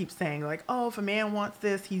there that keep saying like, oh, if a man wants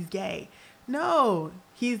this, he's gay. No,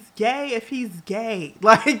 he's gay if he's gay.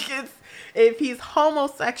 Like if he's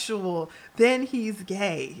homosexual, then he's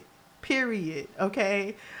gay. Period.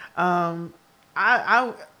 Okay. I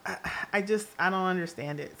don't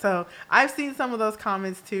understand it. So I've seen some of those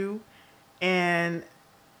comments too, and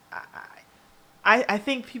I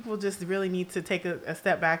think people just really need to take a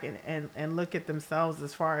step back and look at themselves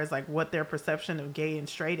as far as like what their perception of gay and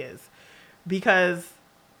straight is. Because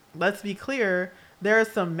let's be clear, there are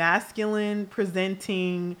some masculine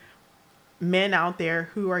presenting men out there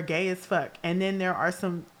who are gay as fuck. And then there are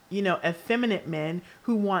some, effeminate men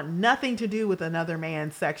who want nothing to do with another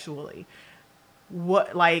man sexually.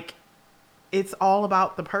 It's all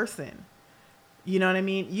about the person. You know what I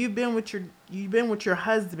mean? You've been with your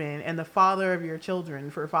husband and the father of your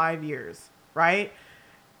children for 5 years, right?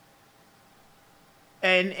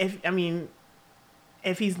 And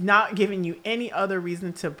if he's not giving you any other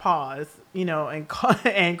reason to pause,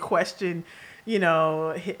 and question,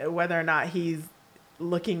 whether or not he's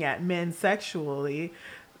looking at men sexually,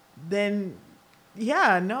 then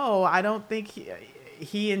yeah, no, I don't think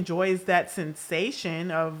he enjoys that sensation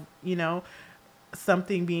of,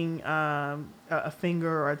 something being a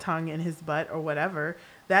finger or a tongue in his butt or whatever.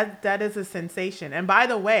 That is a sensation. And by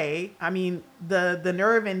the way, I mean, the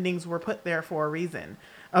nerve endings were put there for a reason.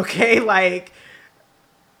 Okay, like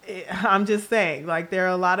I'm just saying, like, there are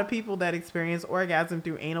a lot of people that experience orgasm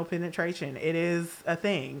through anal penetration. It is a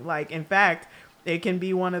thing. Like, in fact, it can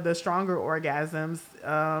be one of the stronger orgasms,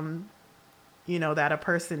 that a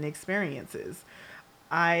person experiences.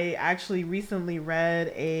 I actually recently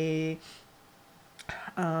read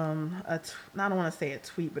I don't want to say a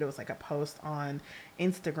tweet, but it was like a post on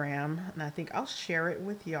Instagram, and I think I'll share it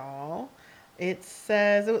with y'all. It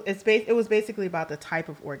says it was basically about the type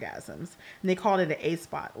of orgasms, and they called it an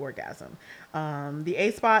A-spot orgasm. The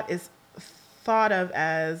A-spot is thought of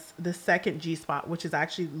as the second G-spot, which is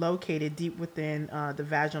actually located deep within the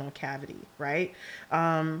vaginal cavity, right?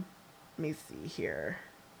 Let me see here.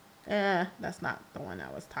 That's not the one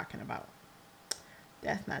I was talking about.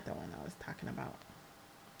 This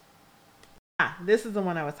is the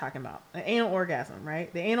one I was talking about. An anal orgasm,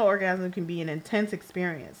 right? The anal orgasm can be an intense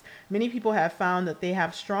experience. Many people have found that they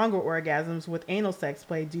have stronger orgasms with anal sex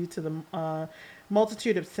play due to the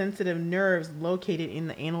multitude of sensitive nerves located in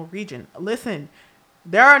the anal region. Listen,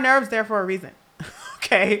 there are nerves there for a reason.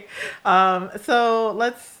 Okay? So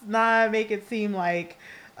let's not make it seem like,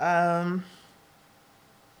 we're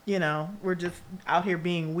just out here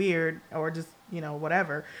being weird or just,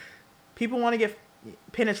 whatever. People want to get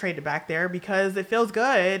penetrated back there because it feels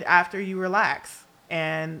good after you relax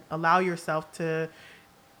and allow yourself to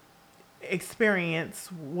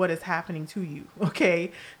experience what is happening to you.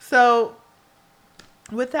 Okay. So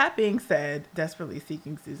with that being said, desperately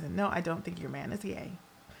seeking Susan. No, I don't think your man is gay.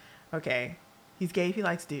 Okay. He's gay if he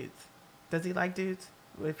likes dudes. Does he like dudes?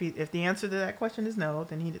 If the answer to that question is no,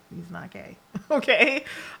 then he's not gay. Okay.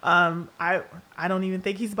 I don't even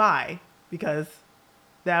think he's bi, because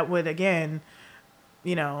that would, again,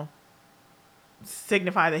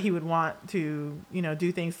 signify that he would want to,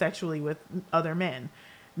 do things sexually with other men.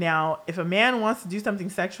 Now, if a man wants to do something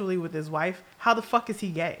sexually with his wife, how the fuck is he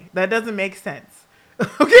gay? That doesn't make sense.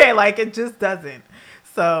 Okay. Like, it just doesn't.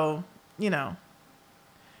 So,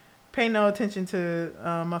 pay no attention to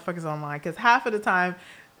motherfuckers online, because half of the time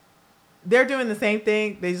they're doing the same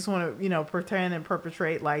thing. They just want to, pretend and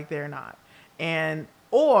perpetrate like they're not.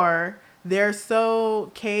 Or they're so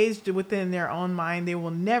caged within their own mind, they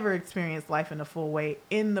will never experience life in a full way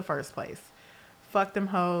in the first place. Fuck them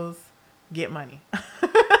hoes, get money.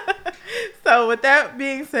 So with that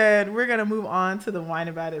being said, we're going to move on to the Whine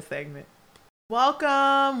About It segment.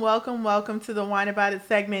 Welcome to the Whine About It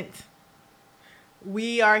segment.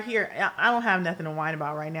 We are here. I don't have nothing to whine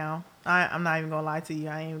about right now. I'm not even going to lie to you.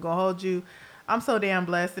 I ain't even going to hold you. I'm so damn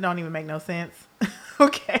blessed. It don't even make no sense.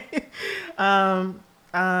 Okay. Life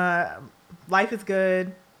is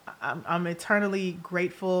good. I'm eternally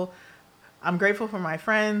grateful. I'm grateful for my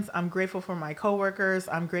friends. I'm grateful for my coworkers.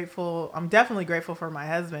 I'm definitely grateful for my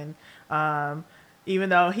husband. Even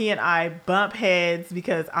though he and I bump heads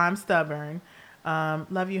because I'm stubborn.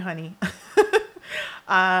 Love you, honey.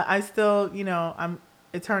 I still, I'm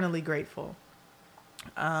eternally grateful.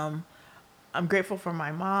 I'm grateful for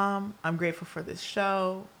my mom. I'm grateful for this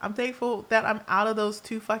show. I'm thankful that I'm out of those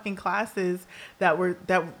 2 fucking classes that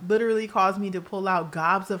literally caused me to pull out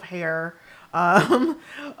gobs of hair,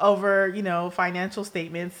 over, financial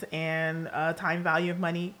statements and, time value of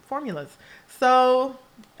money formulas. So,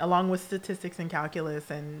 along with statistics and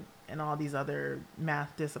calculus and all these other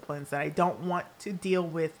math disciplines that I don't want to deal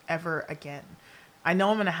with ever again. I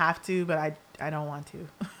know I'm going to have to, but I don't want to.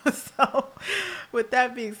 So with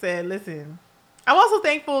that being said, listen, I'm also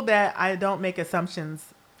thankful that I don't make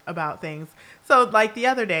assumptions about things. So like the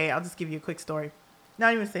other day, I'll just give you a quick story.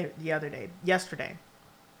 Not even say the other day, yesterday.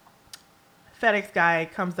 FedEx guy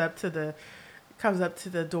comes up to the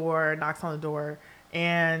door, knocks on the door,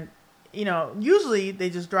 and usually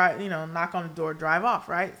they just drive, knock on the door, drive off,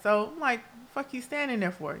 right? So I'm like, fuck you standing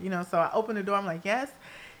there for? So I open the door, I'm like, yes.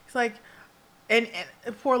 He's like, and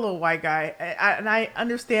poor little white guy. And I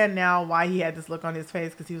understand now why he had this look on his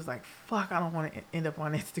face, because he was like, fuck, I don't want to end up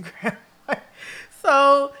on Instagram.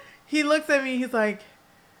 So he looks at me, he's like,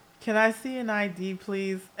 can I see an ID,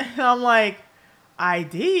 please? And I'm like,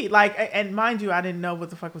 ID? Like, and mind you, I didn't know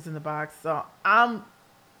what the fuck was in the box. So I'm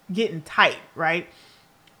getting tight, right?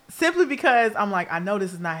 Simply because I'm like, I know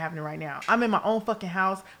this is not happening right now. I'm in my own fucking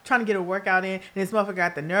house trying to get a workout in, and this motherfucker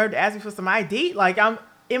got the nerve to ask me for some ID. Like,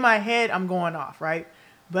 in my head, I'm going off, right?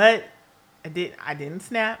 But I didn't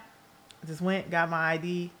snap. I just went, got my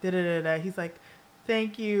ID. He's like,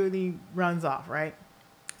 thank you. And he runs off, right?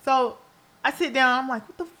 So I sit down. I'm like,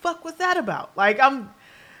 what the fuck was that about? Like, I'm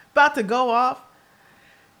about to go off.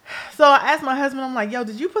 So I asked my husband, I'm like, yo,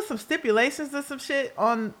 did you put some stipulations or some shit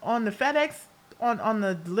on the FedEx, on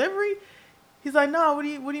the delivery? He's like, no, what do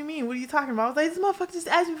you mean? What are you talking about? I was like, this motherfucker just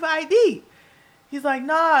asked me for ID. He's like,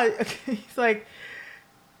 nah. He's like,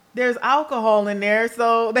 there's alcohol in there,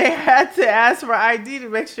 so they had to ask for ID to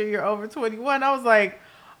make sure you're over 21. I was like,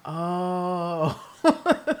 oh.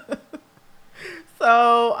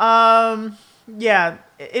 So, yeah,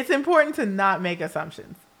 it's important to not make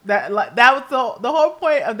assumptions. That was the whole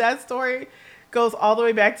point of that story. Goes all the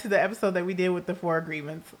way back to the episode that we did with the 4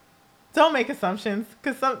 agreements. Don't make assumptions,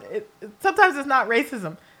 because sometimes it's not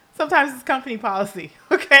racism. Sometimes it's company policy.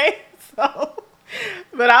 Okay, so.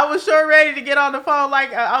 But I was sure ready to get on the phone.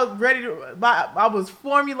 Like, I was ready to, I was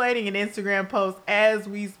formulating an Instagram post as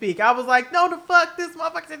we speak. I was like, no, the fuck, this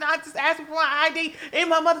motherfucker did not just ask me for my ID in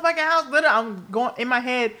my motherfucking house. Literally, I'm going, in my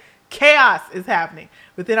head, chaos is happening.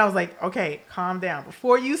 But then I was like, okay, calm down.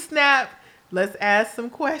 Before you snap, let's ask some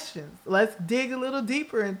questions. Let's dig a little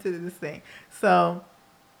deeper into this thing. So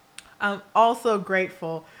I'm also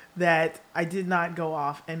grateful that I did not go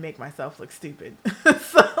off and make myself look stupid.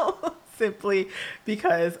 So simply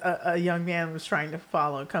because a young man was trying to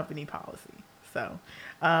follow company policy. So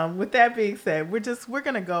with that being said, we're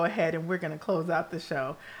going to go ahead and we're going to close out the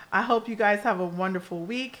show. I hope you guys have a wonderful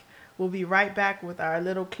week. We'll be right back with our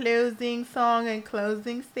little closing song and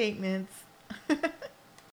closing statements.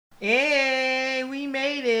 Hey, we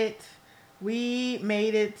made it. We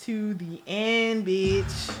made it to the end,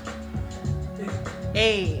 bitch.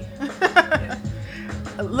 Hey.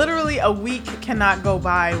 literally a week cannot go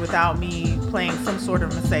by without me playing some sort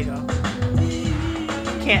of Masego.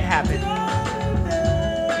 Can't happen.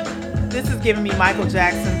 This is giving me Michael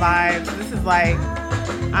Jackson vibes. This is like,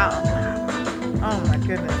 oh my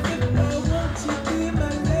goodness.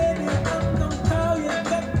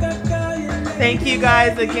 Thank you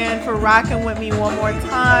guys again for rocking with me one more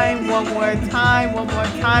time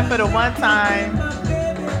for the one time.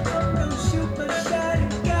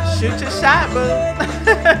 Shoot your shot, boo.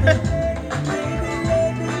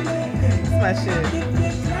 That's my shit.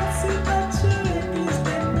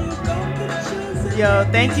 Yo,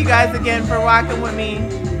 thank you guys again for rocking with me.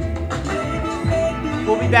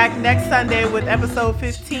 We'll be back next Sunday with episode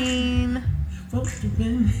 15.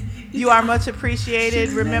 You are much appreciated.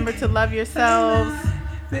 Remember to love yourselves,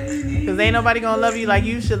 because ain't nobody gonna love you like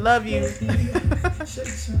you should love you.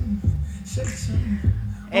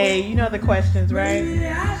 Hey, you know the questions, right?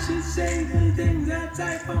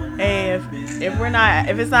 Hey, if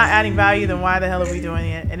it's not adding value, then why the hell are we doing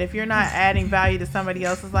it? And if you're not adding value to somebody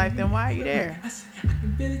else's life, then why are you there?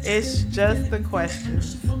 It's just the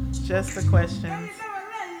questions. Just the questions.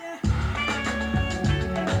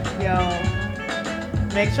 Yo,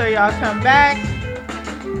 make sure y'all come back.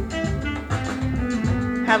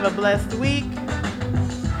 Have a blessed week.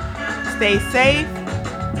 Stay safe.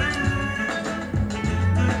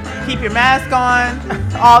 Keep your mask on.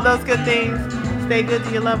 All those good things. Stay good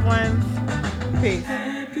to your loved ones. Peace.